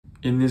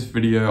In this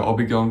video, I'll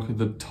be going through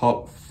the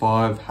top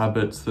 5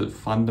 habits that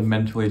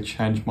fundamentally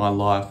changed my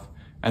life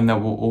and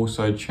that will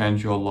also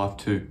change your life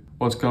too.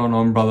 What's going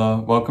on, brother?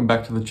 Welcome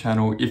back to the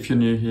channel. If you're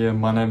new here,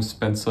 my name's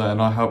Spencer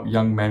and I help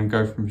young men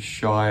go from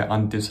shy,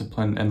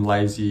 undisciplined and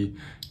lazy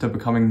to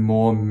becoming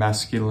more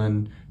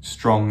masculine,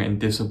 strong and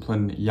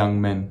disciplined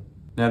young men.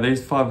 Now,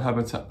 these 5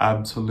 habits are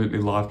absolutely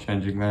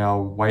life-changing. They are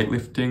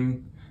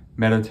weightlifting,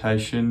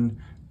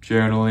 meditation,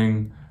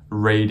 journaling,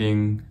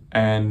 reading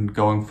and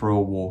going for a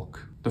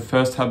walk. The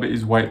first habit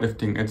is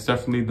weightlifting. It's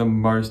definitely the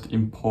most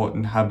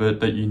important habit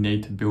that you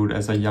need to build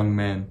as a young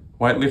man.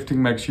 Weightlifting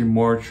makes you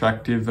more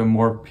attractive and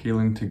more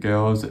appealing to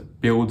girls. It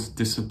builds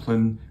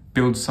discipline,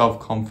 builds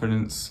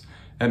self-confidence.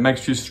 It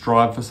makes you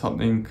strive for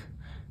something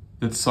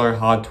that's so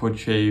hard to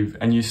achieve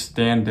and you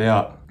stand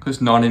out because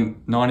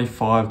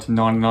 95 to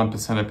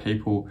 99% of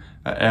people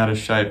are out of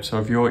shape. So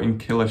if you're in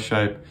killer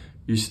shape,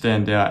 you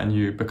stand out and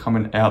you become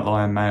an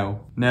outlier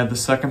male. Now, the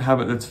second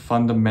habit that's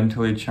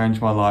fundamentally changed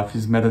my life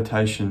is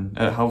meditation.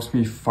 It helps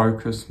me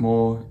focus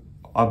more.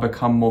 I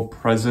become more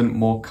present,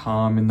 more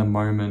calm in the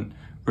moment,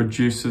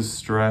 reduces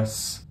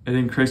stress. It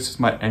increases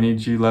my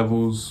energy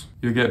levels.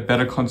 You get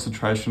better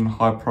concentration,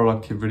 high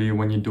productivity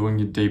when you're doing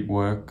your deep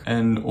work,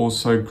 and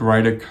also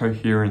greater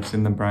coherence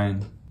in the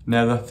brain.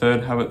 Now, the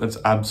third habit that's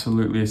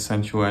absolutely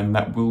essential and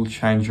that will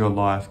change your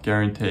life,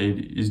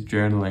 guaranteed, is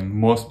journaling.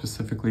 More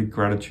specifically,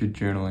 gratitude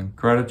journaling.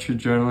 Gratitude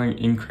journaling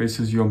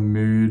increases your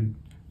mood.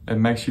 It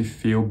makes you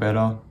feel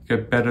better. You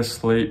get better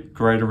sleep,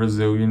 greater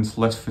resilience,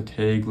 less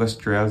fatigue, less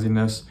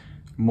drowsiness,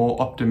 more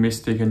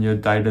optimistic in your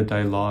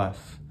day-to-day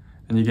life.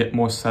 And you get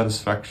more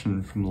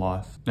satisfaction from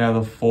life. Now,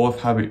 the fourth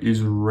habit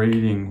is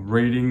reading.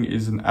 Reading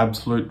is an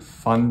absolute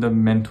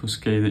fundamental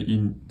skill that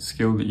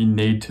you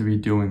need to be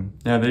doing.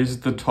 Now, these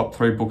are the top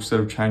 3 books that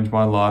have changed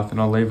my life,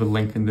 and I'll leave a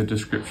link in the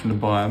description to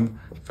buy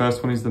them.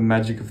 First one is The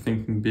Magic of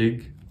Thinking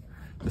Big.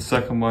 The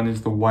second one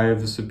is The Way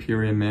of the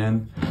Superior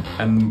Man.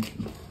 And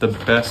the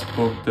best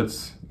book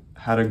that's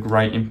had a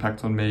great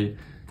impact on me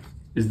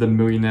is The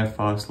Millionaire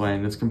Fast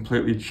Lane. It's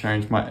completely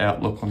changed my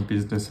outlook on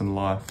business and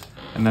life.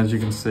 And as you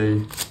can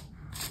see,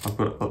 I've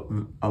got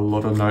a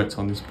lot of notes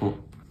on this book.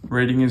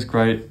 Reading is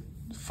great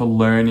for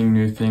learning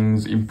new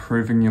things,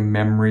 improving your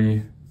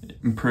memory,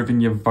 improving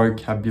your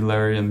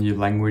vocabulary and your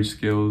language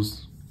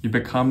skills. You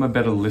become a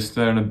better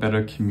listener and a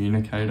better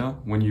communicator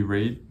when you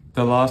read.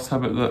 The last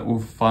habit that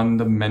will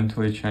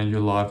fundamentally change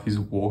your life is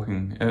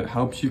walking. It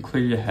helps you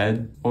clear your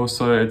head.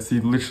 Also, it's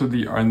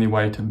literally the only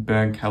way to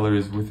burn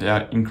calories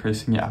without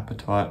increasing your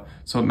appetite.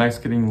 So it makes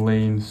getting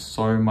lean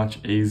so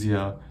much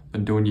easier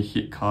than doing your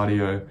HIIT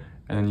cardio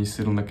and then you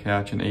sit on the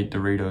couch and eat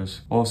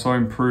Doritos. Also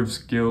improve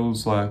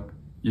skills like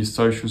your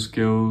social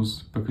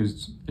skills,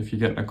 because if you're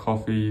getting a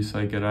coffee, you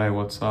say, "G'day,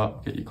 what's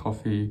up?" Get your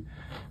coffee.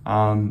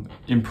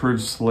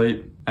 Improve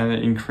sleep, and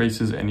it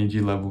increases energy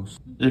levels.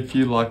 If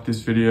you like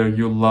this video,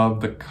 you'll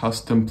love the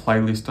custom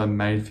playlist I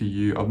made for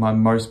you of my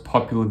most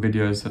popular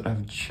videos that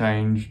have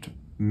changed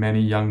many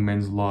young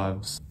men's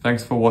lives.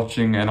 Thanks for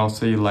watching and I'll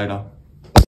see you later.